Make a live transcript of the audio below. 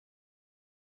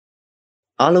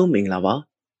အားလုံးမင်္ဂလာပါ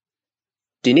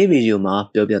ဒီနေ့ဗီဒီယိုမှာ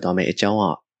ပြောပြသွားမယ့်အကြောင်းက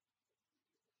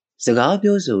စကား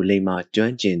ပြောဆိုလိမ္မာကျွ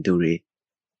မ်းကျင်သူတွေ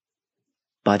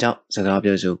ဘာကြောင့်စကား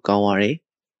ပြောဆိုကောင်းရတယ်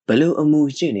ဘယ်လိုအမှု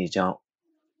ရှိနေကြောင်း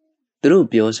သူတို့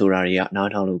ပြောဆိုတာတွေကနား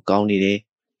ထောင်လို့ကောင်းနေတယ်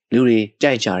လူတွေ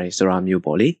ကြိုက်ကြတယ်ဆိုတာမျိုး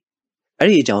ပေါ့လေအဲ့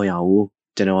ဒီအကြောင်းအရာကို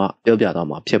ကျွန်တော်ကပြောပြသွား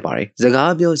မှာဖြစ်ပါတယ်စ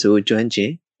ကားပြောဆိုကျွမ်းကျ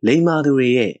င်လိမ္မာသူတွေ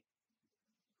ရဲ့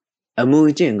အမှု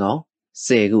ကျင့်ကောင်း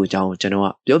10ခုအကြောင်းကျွန်တော်က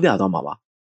ပြောပြသွားမှာပါ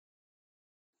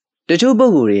တချို့ပု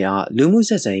ဂ္ဂိုလ်တွေကလူမှု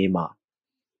ဆက်ဆံရေးမှာ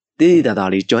တည်တည်တာ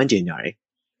လေးကျွမ်းကျင်ကြတယ်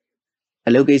။အ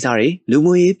လုပ်ကိစ္စတွေလူ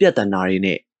မှုရေးပြဿနာတွေ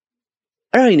နဲ့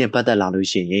အဲ့ဒါတွေနဲ့ပတ်သက်လာလို့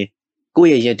ရှိရင်ကို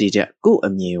ယ့်ရဲ့ရည်တည်ချက်ကိုယ့်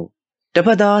အမြင်ကိုတစ်ဖ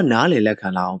က်သားနားလည်လက်ခံ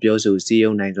လာအောင်ပြောဆိုစည်း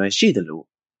ရုံးနိုင်စွမ်းရှိသလို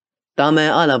တာမ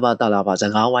န်အလာဘတလာဘစ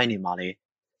ကားဝိုင်းနေမှာလဲ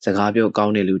စကားပြောကော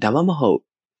င်းတဲ့လူဒါမှမဟုတ်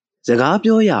စကား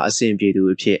ပြောရအဆင်ပြေသူ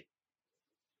အဖြစ်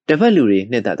တစ်ဖက်လူတွေ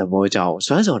နှစ်သက်သဘောကြောင့်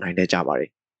စွမ်းဆောင်နိုင်တတ်ကြပါတယ်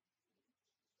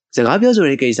။စကားပြောဆို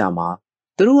တဲ့ကိစ္စမှာ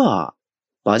သူတို့က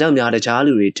ဘာကြောင့်များတခြား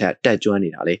လူတွေထက်တက်ကြွနေ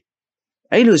တာလဲ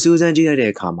အဲ့လိုစူးစမ်းကြည့်ရ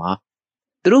တဲ့အခါမှာ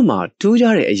သူတို့မှာထူး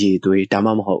ခြားတဲ့အရေးသွေးဒါ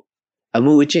မှမဟုတ်အ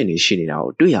မှုအကျင့်တွေရှိနေတာ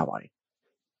ကိုတွေ့ရပါတယ်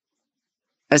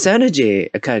အစမ်းတကျ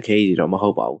အခက်ခဲကြီးတော့မဟု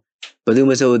တ်ပါဘူးဘယ်သူ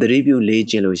မဆိုသတိပြုလေ့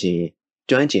ကျင့်လို့ရှိရင်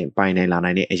ကျွမ်းကျင်ပိုင်နိုင်လာ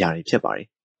နိုင်တဲ့အရာတွေဖြစ်ပါတယ်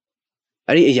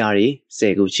အဲ့ဒီအရာတွေ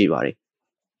10ခုရှိပါတယ်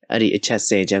အဲ့ဒီအချက်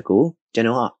10ချက်ကိုကျွန်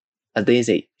တော်ကအသေး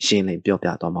စိတ်ရှင်းလင်းပြောပြ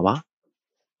သွားမှာပါ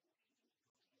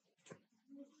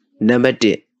နံပါတ်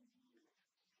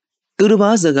1သူတစ်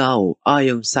ပါးစကားကိုအာ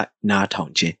ယုံစိုက်နားထော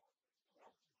င်ခြင်း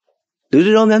လူ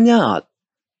တော်များများ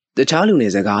တခြားလူ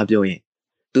နဲ့စကားပြောရင်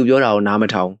သူပြောတာကိုနားမ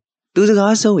ထောင်သူစ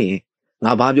ကားဆုံးရင်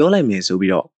ငါဘာပြောလိုက်မယ်ဆို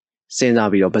ပြီးတော့စဉ်းစား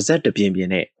ပြီးတော့ပါဇက်တပြင်းပြ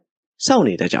င်းနဲ့စောင့်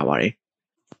နေတတ်ကြပါတယ်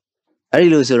အဲ့ဒီ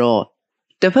လိုဆိုတော့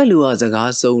တစ်ဖက်လူကစ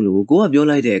ကားဆုံးလို့ကိုကပြော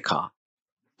လိုက်တဲ့အခါ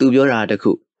သူပြောတာတစ်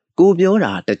ခုကိုပြော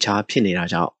တာတခြားဖြစ်နေတာ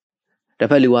ကြောင့်တစ်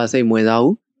ဖက်လူကစိတ်ဝင်စား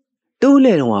ဘူးသူ့လ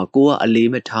က်တော့ကိုကအလေး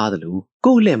မထားသလို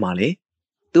ကို့လက်မှာလေ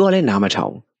သူကလည်းနားမထော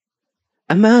င်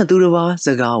အမှန်ကသူတစ်ပါးစ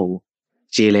ကားကို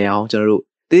ရေလဲအောင်ကျွန်တော်တို့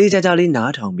တေးကြကြလေး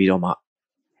နားထောင်ပြီးတော့မှ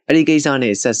အဲ့ဒီကိစ္စ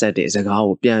နဲ့ဆက်ဆက်တဲ့စကား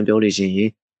ကိုပြန်ပြောလို့ရှိရင်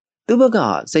သူ့ဘက်က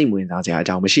စိတ်ဝင်စားစရာအ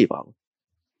ကြောင်းမရှိပါဘူး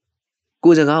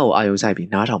ကိုစကားကိုအာယုံဆိုင်ပြီး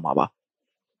နားထောင်ပါပါ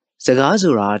စကား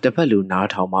ဆိုတာတစ်ဖက်လူနား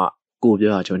ထောင်မှကို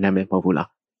ပြောရချိုနာမည်မဟုတ်ဘူးလား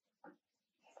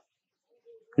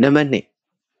နံပါတ်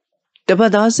2တစ်ဖ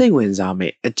က်သားစိတ်ဝင်စား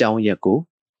မဲ့အကြောင်းရက်ကို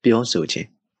ပြောဆိုခြင်း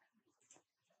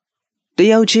တ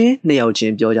ယောက်ချင်းနှစ်ယောက်ချ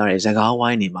င်းပြောကြတဲ့စကားဝို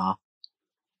င်းတွေမှာ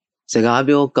စကား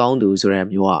ပြောကောင်းသူဆိုတဲ့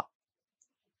မျိုးက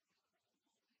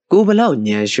ကိုဘလောက်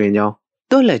ညံရွှင်ကြောင်း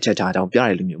တွက်လက်ချက်ချကြောင်းပြရ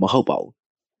တဲ့လူမျိုးမဟုတ်ပါဘူး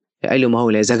အဲ့လိုမဟု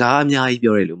တ်လေစကားအများကြီး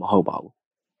ပြောတဲ့လူမဟုတ်ပါဘူး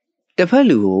တစ်ဖက်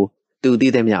လူကိုသူသိ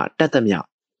တဲ့မြတတ်တဲ့မြ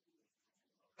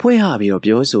ဖွင့်ဟပြီးတော့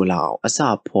ပြောဆိုလာအောင်အစ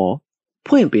ဖော်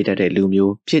ဖွင့်ပေးတတ်တဲ့လူ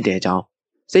မျိုးဖြစ်တဲ့ကြောင်း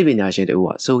စိတ်ပညာရှင်တို့က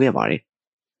ဆိုခဲ့ပါတယ်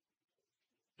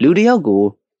လူတစ်ယောက်ကို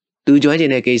သူကျွမ်းကျ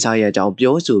င်တဲ့ကိစ္စရဲ့အကြောင်း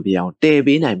ပြောဆိုပြအောင်တည်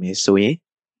ပေးနိုင်မယ်ဆိုရင်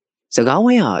စကား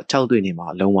ဝိုင်းဟာ6တွေ့နေမှာ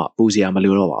လုံးဝပူစရာမ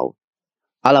လိုတော့ပါဘူး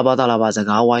အလာဘာတလာဘာစ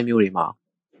ကားဝိုင်းမျိုးတွေမှာ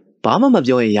ဘာမှမ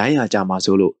ပြောရင်ရိုင်းရကြမှာ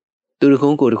ဆိုလို့သူတ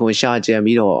ခုံးကိုတခုံးရှာကြံ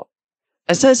ပြီးတော့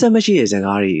အဆက်ဆက်မရှိတဲ့စ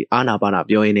ကားတွေအာနာပါနာ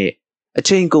ပြောရင်းနဲ့အ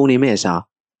ချိန်ကုန်နေမဲ့အစား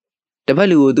တစ်ဖက်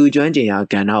လူကိုသူကျွမ်းကျင်ရာ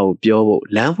ကဏ္ဍကိုပြောဖို့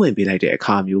လမ်းဖွင့်ပေးလိုက်တဲ့အ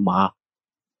ခါမျိုးမှာ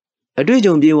အတွေ့အ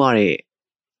ကြုံပြေးသွားတဲ့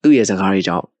သူ့ရဲ့စကားတွေ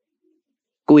ကြောင့်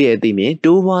ကိုယ့်ရဲ့အသိမြင်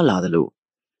တိုးပွားလာသလို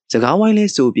စကားဝိုင်း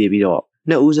လေးစိုးပြေပြီးတော့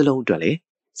နှစ်ဦးစလုံးအတွက်လည်း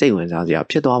စိတ်ဝင်စားစရာ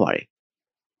ဖြစ်သွားပါတယ်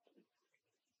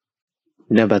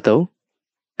နံပါတ်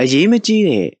3အရေးမကြီး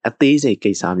တဲ့အသေးစိတ်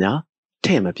ကိစ္စများထ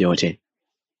ည့်မပြောခြင်း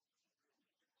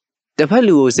တစ်ဖက်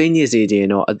လူကိုစိတ်ညစ်စေခြင်း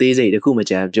တော့အသေးစိတ်တစ်ခုမ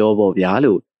ကြမ်းပြောဖို့ဗျာ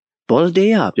လို့ဘော်လ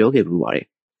တေးကပြောခဲ့ပူပါတယ်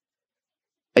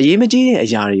အရေးမကြီးတဲ့အ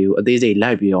ရာတွေကိုအသေးစိတ်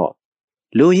လိုက်ပြီးတော့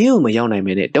လူရင်းကိုမရောက်နိုင်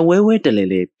မဲနဲ့တဝဲဝဲတလဲ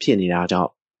လဲဖြစ်နေတာကြော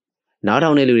င့်နားထော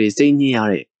င်တဲ့လူတွေစိတ်ညစ်ရ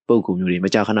တဲ့ပုံကူမျိုးတွေမ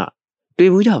ကြာခဏ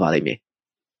တွေ့ဘူးကြပါလိမ့်မယ်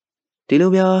ဒီ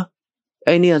လိုဗျာ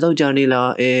အဲ့နေ့ကတော့ကြာနေလား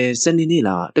စနေနေ့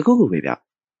လားတခုခုပဲဗျ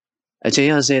အချိန်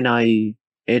က10နာ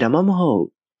ရီဒါမှမဟုတ်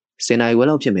10နာရီဝက်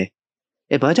လောက်ဖြစ်မယ်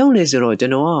ဘာကြောင့်လဲဆိုတော့ကျွ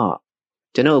န်တော်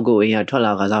အကိုအိမ်ကထွက်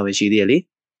လာကစားပဲရှိသေးတယ်လေ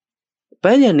ပ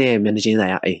န်းညံနဲ့မျက်နှာချင်းဆို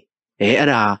င်ကအိမ်အဲ့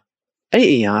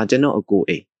အိမ်ကကျွန်တော်အကို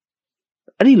အိမ်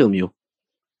အဲ့ဒီလိုမျိုး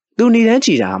သူနေတန်း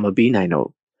ချီတာမပြီးနိုင်တော့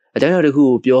အကြောင်းတခု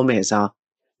ကိုပြောမဲ့အစား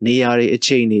နေရာတွေအ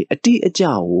ချိန်တွေအတိအကျ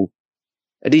ကို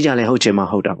အတိအကျလည်းဟုတ်ချင်မှ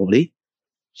ဟုတ်တာပေါ့လေ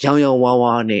ရောင်ရောင်ဝါး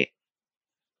ဝါးနဲ့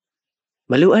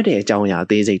မလိုအပ်တဲ့အကြောင်းအရာအ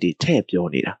သေးစိတ်တွေထည့်ပြော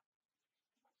နေတာ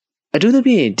အထူးသ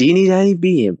ဖြင့်ဒီနေ့တိုင်း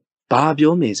ပြီးရင်ဘာ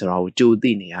ပြောမယ်ဆိုတာကိုကြို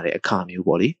သိနေရတဲ့အခါမျိုး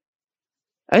ပေါ့လေ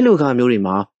အဲ့လိုအခါမျိုးတွေ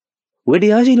မှာဝေတ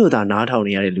ရားရှိလို့သာနားထောင်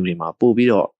နေရတဲ့လူတွေမှာပို့ပြီး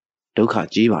တော့ဒုက္ခ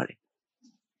ကြီးပါတယ်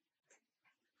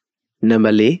နံ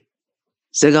ပါတ်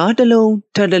4စကားတစ်လုံး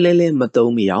ထပ်တလဲလဲမ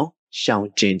သုံးမိအောင်ရှောင်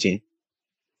ကျဉ်ခြင်း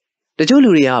တချို့လူ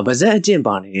တွေကဗဇက်အကျင့်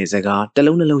ပါနေတဲ့စကားတစ်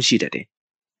လုံးနှလုံးရှိတတ်တယ်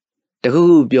တခု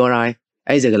ခုပြောတိုင်း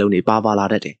အဲ့စကလုံးတွေပါလာ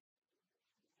တတ်တယ်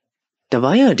တ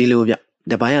ပိုင်းကဒီလိုဗျ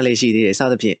တပိုင်းကလည်းရှိသေးတယ်စ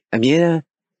သဖြင့်အမြဲတမ်း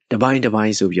တပို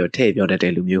င်းဆိုပြီးတော့ထည့်ပြောတတ်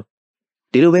တဲ့လူမျိုး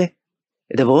ဒီလိုပဲ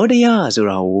သဘောတရားဆို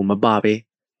တာကိုမပါပဲ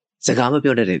စကားမ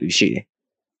ပြောတတ်တဲ့လူရှိတယ်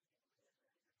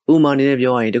ဥမာအနေနဲ့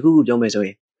ပြောရရင်တခုခုပြောမယ်ဆိုရ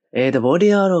င်သဘောတ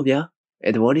ရားတော့ဗျာ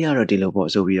သဘောတရားတော့ဒီလိုပေါ့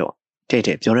ဆိုပြီးတော့ထည့်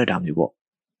ပြောတတ်တာမျိုးပေါ့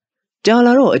ကြာ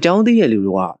လာတော့အကြောင်းသိတဲ့လူ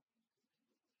တွေက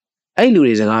အဲ့လူ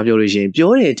တွေစကားပြောလို့ရှိရင်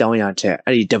ပြောတဲ့အကြောင်းအရာထက်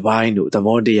အဲ့ဒီတပိုင်းတို့သ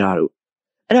ဘောတရားတို့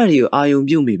အဲ့ဒါတွေကိုအာယုံ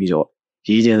ပြုတ်မိပြီးတော့ရ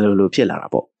ည်ကျင်လိုဖြစ်လာတာ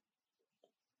ပေါ့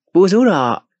ပိုဆိုတာ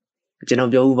ကျွန်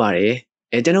တော်ပြောဥပါတယ်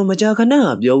ကျွန်တော်မကြာခဏ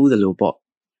ပြောဥသလိုပေါ့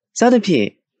စသဖြင့်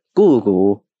ကိုယ့်ကို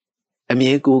အ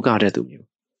မြဲကိုးကားတတ်သူမျိုး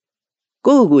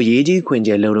ကိုယ့်ကိုရေးကြီးခွင်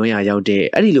ကျဲလုံလုံးရရောက်တဲ့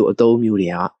အဲ့ဒီလိုအသုံးမျိုးတွေ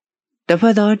ကတစ်ဖ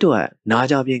က်သားအတွက်နား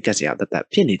ကြပြင်းကက်စရာတသက်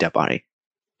ဖြစ်နေတတ်ပါတယ်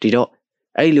ဒီတော့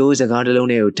အဲ့လိုစကားတစ်လုံး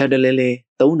တွေကိုထပ်တလဲလဲ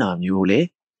သုံးတာမျိုးလေ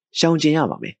ရှောင်ကျင်ရ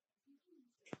ပါမယ်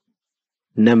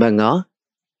နံပါတ်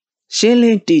5ရှင်းလ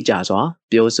င်းတိကျစွာ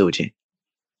ပြောဆိုခြင်း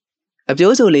အ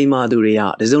ပြောဆိုလိမ္မာသူတွေက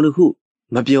တစုံတစ်ခု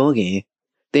မပြောခင်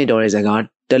တင့်တော်တဲ့စကား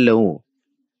တစ်လုံးကို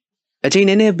အချိန်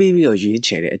နဲ့ပေးပြီးတော့ရွေးချ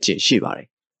ယ်တဲ့အကျင့်ရှိပါတယ်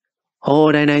ဟော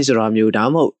တိုင်းဆိုတာမျိုးဒါ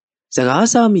မှမဟုတ်စကား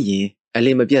စားမိရင်အ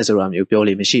လေးမပြတ်ဆိုတာမျိုးပြော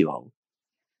လို့မရှိပါဘူး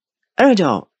အဲ့ဒါ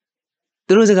ကြောင့်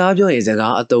သူတို့စကားပြောရင်စ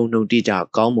ကားအသုံးနှုန်းတိကျ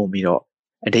ကောင်းမွန်ပြီးတော့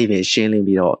အတိတ်ပဲရှင်းလင်း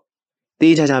ပြီးတော့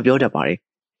တေးချာချာပြောတတ်ပါတယ်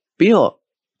ပြီးတော့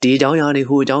ဒီအကြောင်းအရာနေ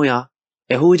ဟိုအကြောင်းအရာ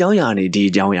ဟိုအကြောင်းအရာနေဒီ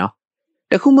အကြောင်းအရာ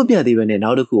တခုမပြတ်သေးပဲနဲ့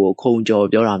နောက်တစ်ခုကိုခုံကြော်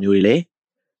ပြောတာမျိုးတွေလေ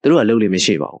သူတို့ကလုပ်လို့မ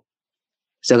ရှိပါဘူး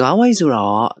စကားဝိုင်းဆိုတာ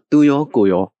ကသူရောကို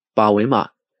ရောပါဝင်မှ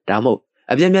ဒါမှမဟုတ်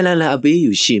အပြင်းပြင်းလန်းလန်းအပေး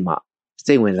ယူရှိမှ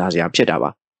စိတ်ဝင်စားစရာဖြစ်တာပါ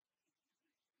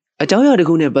အကြောင်းအရာတစ်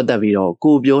ခုနဲ့ပတ်သက်ပြီးတော့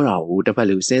ကိုပြောတာကိုတစ်ဖက်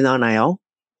လူစဉ်းစားနိုင်အောင်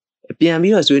ပြန်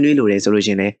ပြီးတော့ဆွေးနွေးလို့ရတယ်ဆိုလို့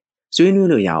ရှိရင်လည်းဆွေးနွေး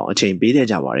လို့ရအောင်အချိန်ပေးတတ်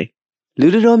ကြပါတယ်လူ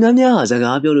တော်များများဟာစ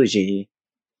ကားပြောလို့ရှိရင်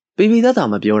ပိသက်သာ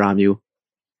မပြောတာမျိုး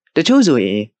တချို့ဆိုရ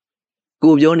င်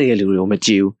ကိုပြောနေတဲ့လူတွေကိုမကြ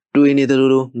ည့်ဘူးတွေးနေတယ်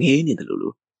လို့ငေးနေတယ်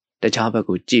လို့တခြားဘက်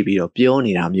ကိုကြည့်ပြီးတော့ပြော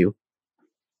နေတာမျိုး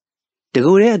တ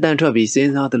ကူတဲ့အတန်ထွက်ပြီးစ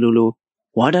ဉ်းစားတယ်လို့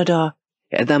ဝါဒတာ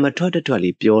အတန်မထွက်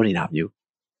လေးပြောနေတာမျိုး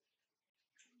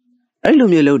အဲ့လို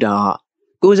မျိုးလုပ်တာ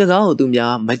ကိုစကားကိုသူ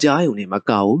များမကြားရုံနဲ့မ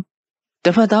ကောက်ဘူးတ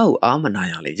စ်ဖက်သားကိုအားမနာ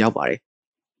ရလေရောက်ပါတယ်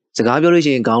စကားပြောလို့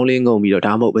ရှိရင်ခေါင်းလေးငုံပြီးတော့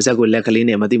ဒါမှမဟုတ်ပါဇက်ကိုလက်ကလေး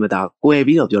နဲ့မတိမတာကွယ်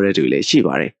ပြီးတော့ပြောတဲ့သူတွေလည်းရှိ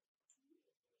ပါတယ်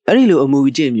အဲ့ဒီလိုအမှု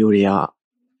အကျင့်မျိုးတွေက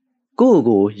ကိုယ့်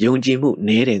ကိုယုံကြည်မှုန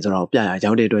ည်းတယ်ဆိုတော့ပြရ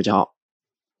ရောက်တဲ့အတွက်ကြောင့်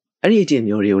အဲ့ဒီအကျင့်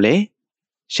မျိုးတွေကိုလည်း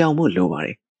ရှောင်ဖို့လိုပါတ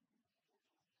ယ်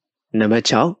နံပါတ်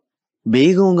6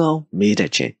မေးခွန်းကောင်းမေးတ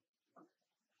တ်ခြင်း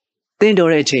တင့်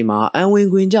တော်တဲ့အချိန်မှာအံဝင်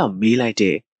ခွင်ကြမေးလိုက်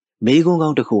တဲ့မေးခွန်းကော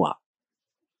င်းတစ်ခုဟာ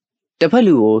တစ်ဖက်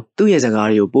လူကိုသူ့ရဲ့စကား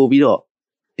တွေကိုပို့ပြီးတော့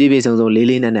ပြေစုံလေး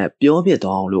လေးနက်နက်ပြောပြ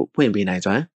သွားအောင်လို့ဖွင့်ပေးနိုင်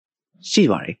စွမ်းရှိ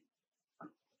ပါတယ်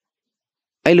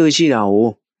အဲ့လိုရှိတာကို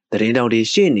သတင်းတောက်တွေ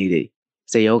ရှေ့နေတွေ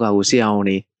စေယောဂါကိုဆရာအောင်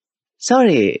တွေစ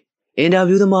တဲ့အင်တာ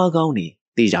ဗျူးသမားကောင်းတွေ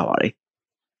သိကြပါတယ်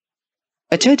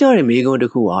အချက်ကျတဲ့မေးခွန်းတ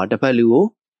စ်ခုဟာတစ်ဖက်လူကို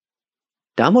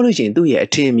ဒါမှမဟုတ်လို့ရှိရင်သူ့ရဲ့အ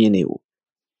ထင်အမြင်တွေကို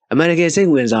အမှန်တကယ်စိတ်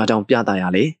ဝင်စားကြောင်းပြသရ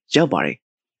လေရောက်ပါတယ်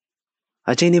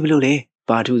အချင်းတွေဘလို့လဲ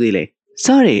ဘာထူးသေးလဲစ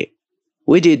တဲ့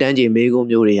ဝိจิတန်းကြီးမေးခွန်း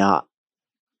မျိုးတွေက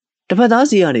တစ်ဖက်သား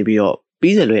စီကနေပြီးတော့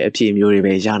ပြီးစလွယ်အဖြေမျိုးတွေ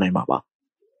ပဲရနိုင်မှာပါ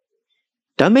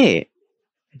ဒါမဲ့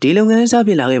ဒီလုပ်ငန်းစ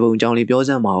ဖြစ်လာခဲ့ပုံအကြောင်းလေးပြောစ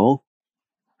မ်းပါဦး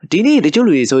ဒီနေ့တချို့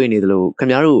လူတွေဆိုရင်နေသလိုခင်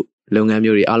ဗျားတို့လုပ်ငန်း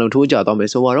မျိုးတွေအားလုံးထိုးကြသွားမယ်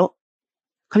ဆိုတော့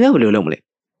ခင်ဗျားဘယ်လိုလုပ်မလဲ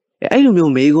အဲ့လို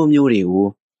မျိုးမေးခွန်းမျိုးတွေကို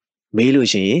မေးလို့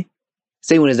ရှိရင်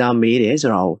စိတ်ဝင်စားမေးတယ်ဆို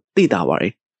တော့သိတာပါတ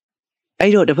ယ်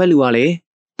အဲ့တော့တစ်ဖက်လူကလည်း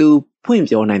သူဖွင့်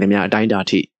ပြောနိုင်သမျှအတိုင်းအတာ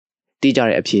ထိတိကျ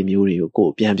တဲ့အဖြေမျိုးတွေကို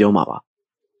ပြန်ပြောမှာပါ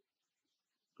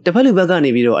တစ်ဖက်လူဘက်ကနေ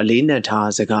ပြီးတော့အလေးနက်ထား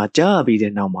စကားကြားပြီး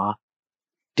တဲ့နောက်မှာ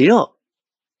ဒီတော့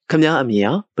ခမ ्या အမြ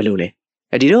င်ဘယ်လိုလဲ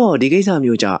ဒီတော့ဒီကိစ္စ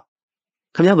မျိုးကြ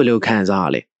ခမ ्या ဘယ်လိုခံစားရ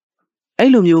လဲ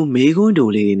အဲ့လိုမျိုးမေးခွန်းတူ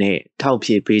လေးတွေနဲ့ထောက်ဖြ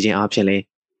ည့်ပေးခြင်းအဖြစ်လဲ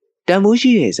တန်ဖိုးရှိ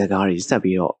တဲ့စကားတွေဆက်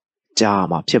ပြီးတော့ကြားရ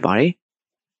မှာဖြစ်ပါတယ်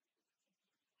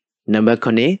နံပါတ်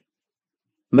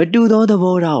9မတူသောသ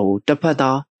ဘောထားကိုတစ်ဖက်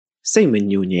သားစိတ်မ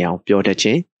ညူညံ့အောင်ပြောတတ်ခြ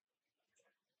င်း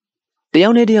တယော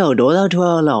က်နဲ့တယောက်ဒေါသထွ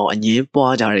က်လောက်အငင်း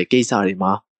ပွားကြတဲ့ကိစ္စတွေ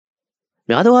မှာ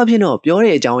များသောအားဖြင့်တော့ပြော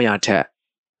တဲ့အကြောင်းအရာထက်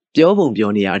ပြောပုံပြော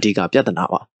နေရအဓိကပြဿနာ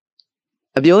ပါ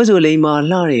အပြောဆိုလိမ္မာ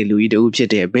လှတဲ့လူကြီးတဦးဖြစ်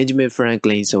တဲ့ Benjamin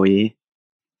Franklin ဆိုရင်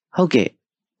ဟုတ်ကဲ့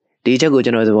ဒီချက်ကို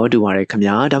ကျွန်တော်သဘောတူပါတယ်ခင်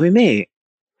ဗျာဒါပေမဲ့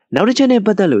နောက်တစ်ချက်နဲ့ပ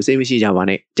တ်သက်လို့စိတ်မရှိကြပါ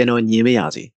နဲ့ကျွန်တော်ညင်မရ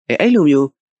စေအဲ့လိုမျိုး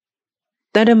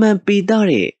တန်တမန်ပီတာ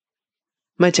တဲ့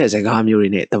မှတ်ချက်စကားမျိုးတွေ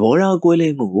နဲ့သဘောထားကွဲလွဲ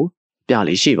မှုကိုပြ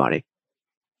လေရှိပါတယ်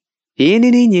ရင်း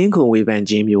နှီးနှီးငင်းခုန်ဝေဖန်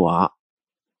ခြင်းမျိုးဟာ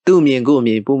သူ့အမြင်ကိုအ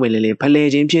မြင်ပုံမှန်လေးဖလှယ်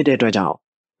ခြင်းဖြစ်တဲ့အတွက်ကြောင့်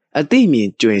အသိမြင်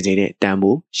ကြွယ်စေတဲ့တန်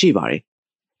ဖိုးရှိပါတယ်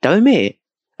ဒါပေမဲ့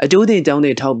အကျိုးတင်ကြောင်းတ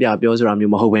င်ထောက်ပြပြောဆိုတာ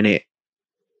မျိုးမဟုတ်ဘဲနဲ့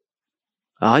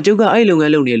ကျုပ်ကအဲ့လုပ်င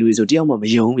န်းလုပ်နေလူတွေဆိုတယောက်မှမ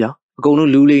ယုံဗျာအကုန်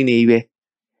လုံးလူလိမ့်နေပြီ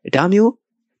ပဲဒါမျိုး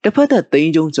တစ်ဖက်သက်သိ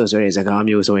န်းကျုံဆွဆွဲတဲ့စကား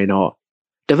မျိုးဆိုရင်တော့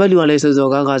တစ်ဖက်လူကလည်းစောစော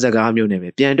ကားကားစကားမျိုးနဲ့ပဲ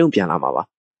ပြန်တုံ့ပြန်လာမှာပါ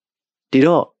ဒီ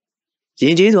တော့ရ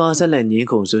င်ကျေးစွာဆက်လက်ငင်း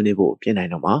ခုန်ဆွေးနွေးဖို့ပြင်နိုင်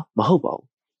တော့မှာမဟုတ်ပါဘူး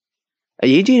အ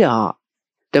ရေးကြီးတာ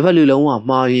ကတစ်ဖက်လူလုံးဝ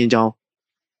မှားရင်ကြောင်း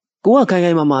ကိုကခိုင်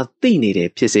ခိုင်မာမာသိနေတယ်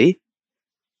ဖြစ်စေ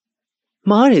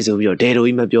မှားတယ်ဆိုပြီးတော့ဒဲတို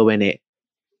ကြီးမပြောဘဲနဲ့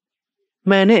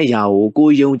မှန်တဲ့အရာကိုကို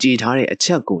ယုံကြည်ထားတဲ့အချ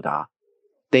က်ကိုသာ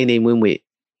တိမ်တိမ်မွေ့မွေ့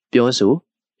ပြောဆို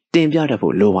တင်ပြတတ်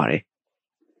ဖို့လိုပါတယ်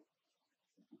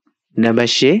နံပါ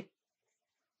တ်၈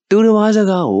သူတစ်ပါးစ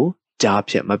ကားကိုကြား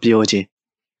ဖြတ်မပြောခြင်း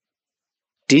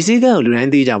ဒီစည်းကမ်းကိုလူတို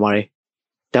င်းသိကြပါတယ်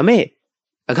ဒါမဲ့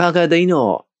အခါခါသိန်း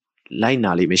တော့လိုက်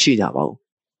နာလိမ့်မရှိကြပါဘူး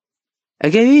အ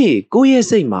ကယ်၍ကိုယ့်ရဲ့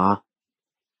စိတ်မှာ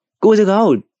ကိုယ်စကား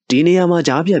ကိုဒီနေရာမှာ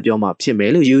ကြားဖြတ်ပြောမှဖြစ်မ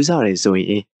ယ်လို့ယူဆတယ်ဆိုရ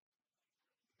င်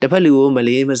တစ်ဖက်လူကိုမ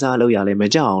လေးမစားလို့ရလဲမ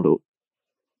ကြောက်အောင်လို့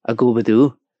အကူဘသူ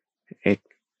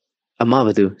အမဘ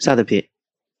သူစသဖြင့်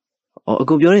အ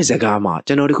ကူပြောတဲ့စကားမှာ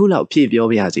ကျွန်တော်တခုလောက်ဖြည့်ပြော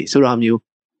ပြရစီဆိုတာမျိုး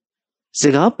စ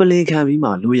ကားပလင်ခံပြီးမှ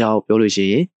လူရအောင်ပြောလို့ရှိ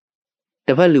ရင်တ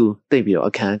စ်ဖက်လူသိပ်ပြီးတော့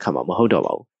အခန်းခံမှာမဟုတ်တော့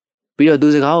ပါဘူးပြီးတော့သူ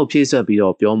စကားကိုဖြည့်ဆွက်ပြီး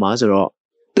တော့ပြောမှာဆိုတော့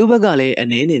သူ့ဘက်ကလည်းအ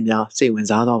နေနဲ့များစိတ်ဝင်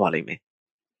စားသွားပါလိမ့်မယ်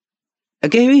အ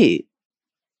ကယ်၍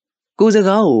ကိုယ်စ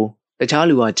ကားကိုတခြား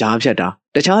လူကကြားဖြတ်တာ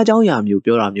တခြားအကြောင်းအရာမျိုး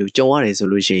ပြောတာမျိုးကြုံရတယ်ဆို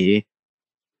လို့ရှိရင်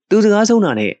သူစကားဆုံး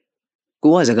တာနဲ့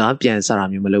ကိုကစကားပြန်စတာ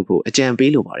မျိုးမလုပ်ဖို့အကြံ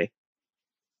ပေးလိုပါတယ်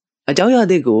အကြောင်းအရာ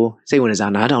တွေကိုစိတ်ဝင်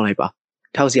စားနားထောင်လိုက်ပါ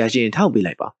ထောက်เสียရှိရင်ထောက်ပေး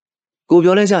လိုက်ပါကို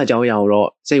ပြောလဲစားအကြောင်းအရာကိုတော့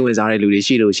စိတ်ဝင်စားတဲ့လူတွေ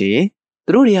ရှိလို့ရှိရင်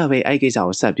သူတို့တွေကပဲအဲ့ကိစ္စ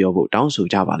ကိုဆက်ပြောဖို့တောင်းဆို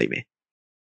ကြပါလိမ့်မယ်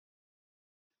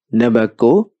နံပါတ်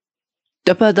9တ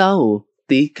စ်ဖက်သားကို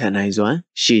သီးခံနိုင်စွမ်း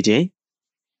ရှိခြင်း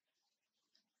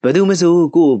ဘယ်သူမဆို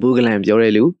ကိုယ့်ကိုဘူးကလန်ပြော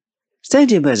တဲ့လူစန့်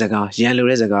ကျင်ဘက်စကားရန်လို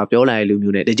တဲ့စကားပြောလာတဲ့လူ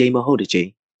မျိုးနဲ့တစ်ချိန်မဟုတ်တစ်ချိန်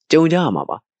ကြုံကြရမှာ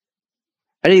ပါ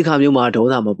အဲ့ဒီအခါမျိုးမှာဒေါ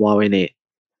သမပွားဘဲနဲ့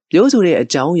ပြောဆိုတဲ့အ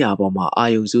ကြောင်းအရာပေါ်မှာအာ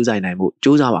ယုံစူးစိုက်နိုင်မှု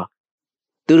စူးစမ်းပါ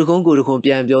သူတခုံးကိုတခုံး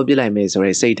ပြန်ပြောပြလိုက်မယ်ဆို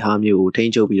တဲ့စိတ်ထားမျိုးကိုထိ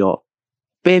န်းချုပ်ပြီးတော့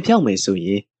ပယ်ဖြောက်မယ်ဆိုရ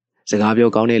င်စကားပြော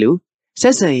ကောင်းတဲ့လူဆ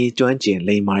က်ဆံရေးကျွမ်းကျင်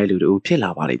လိမ္မာတဲ့လူတို့ဖြစ်လာ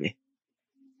ပါလိမ့်မယ်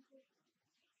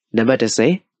နံပါတ်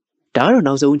10ဒါကတော့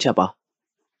နောက်ဆုံးချက်ပါ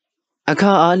အ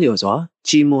ခါအားလျော်စွာ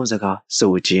ချီးမွမ်းစကား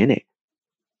ဆိုခြင်းနဲ့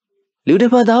လူတ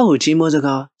စ်ဖက်သားကိုချီးမွမ်းစ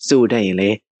ကားဆိုတတ်ရင်လေ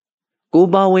ကို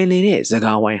ပါဝင်နေတဲ့စ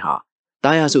ကားဝိုင်းဟာ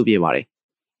တာယာဆိုပြပါတယ်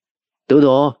သို့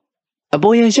တော့အ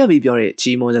ပေါ်ရန်ရှက်ပြီးပြောတဲ့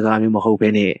ချီးမွမ်းစကားမျိုးမဟုတ်ဘဲ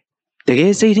နဲ့တက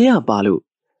ယ်စိတ်ထဲကပါလို့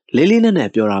လေးလေးနက်နက်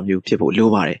ပြောတာမျိုးဖြစ်ဖို့လို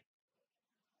ပါတယ်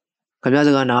ခင်ဗျားစ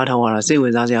ကားနားထောင်ရတာစိတ်ဝ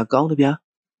င်စားစရာကောင်းတယ်ဗျာ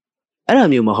အဲ့ဒါ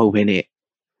မျိုးမဟုတ်ဘဲနဲ့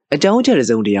အကြောင်းအချက်တစ်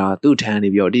စုံတရာသူ့ထမ်းနေ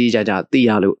ပြီးတော့တိတိကျကျသိရ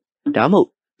လို့ဒါမှမဟုတ်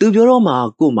သူပြောတော့မှ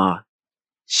ကို့မှာ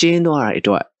ရှင်းသွားတဲ့အ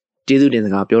တွက်ကျေးဇူးတင်စ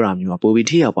ကားပြောတာမျိုးကပိုပြီး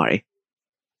ထိရောက်ပါတယ်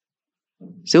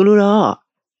ဆိုလိုတာ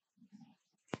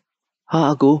ဟာ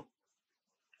အ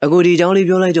ကိုဒီအကြောင်းလေး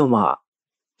ပြောလိုက်တော့မှ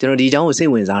ကျွန်တော်ဒီအကြောင်းကိုစိ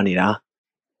တ်ဝင်စားနေတာ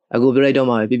အကိုပြောလိုက်တော့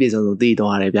မှပြည့်ပြည့်စုံစုံသိ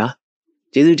သွားရတယ်ဗျာ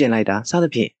ကျေးဇူးတင်လိုက်တာစသ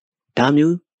ဖြင့်ဒါ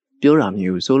မျိုးပြောတာ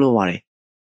မျိုးဆိုလိုပါတယ်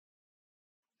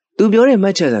သူပြောတဲ့မှ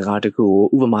တ်ချက်စကားတစ်ခု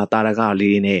ကိုဥပမာတာရက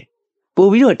လေးနဲ့ပို့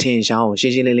ပြီးတော့ထင်ရှားအောင်ရှ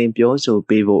င်းရှင်းလင်းလင်းပြောဆို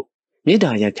ပေးဖို့မေတ္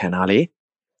တာရက်ခံတာလေ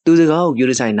သူစကားကိုယူ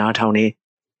ရဆိုင်နားထောင်နေ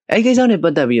အဲ့ကိစ္စနဲ့ပ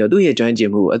တ်သက်ပြီးတော့သူ့ရဲ့ကျွမ်းကျ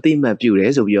င်မှုကိုအသိမှတ်ပြုတ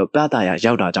ယ်ဆိုပြီးတော့ပြသရာ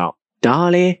ရောက်တာကြောင့်ဒါက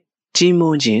လည်းချီးမွ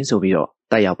မ်းခြင်းဆိုပြီးတော့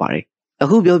တက်ရောက်ပါတယ်အ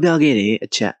ခုပြောပြခဲ့တဲ့အ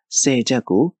ချက်10ချက်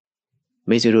ကို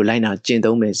မိတ်ဆွေတို့လိုက်နာကျင့်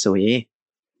သုံးမယ်ဆိုရင်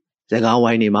စကား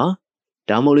ဝိုင်းနေမှာ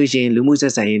ဒါမှမဟုတ်လို့ရှိရင်လူမှုဆ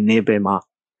က်ဆံရေးနယ်ပယ်မှာ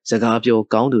စကားပြော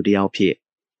ကောင်းသူတယောက်ဖြစ်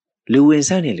လူဝင်ဆ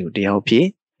န့်တဲ့လူတယောက်ဖြစ်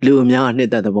လူအများနှစ်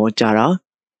သက်သဘောကြတာ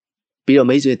ပြီးတော့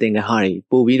မိတ်ဆွေသင်္ကဟတွေ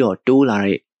ပို့ပြီးတော့တိုးလာ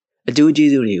တဲ့အကျိုးကျေး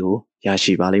ဇူးတွေကိုရ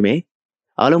ရှိပါလိမ့်မယ်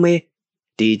အားလုံးပဲ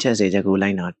ဒီချက်10ချက်ကိုလို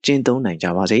က်နာကျင့်သုံးနိုင်ကြ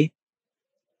ပါစေ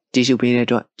ကြည့်ရှုပေးတဲ့အ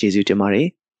တွက်ကျေးဇူးတင်ပါတယ်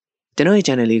ကျွန်တော်ရဲ့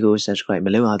channel လေးကို subscribe မ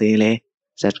လုပ်ရသေးရင်လည်း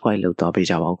subscribe လုပ်သွားပေး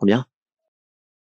ကြပါဦးခင်ဗျာ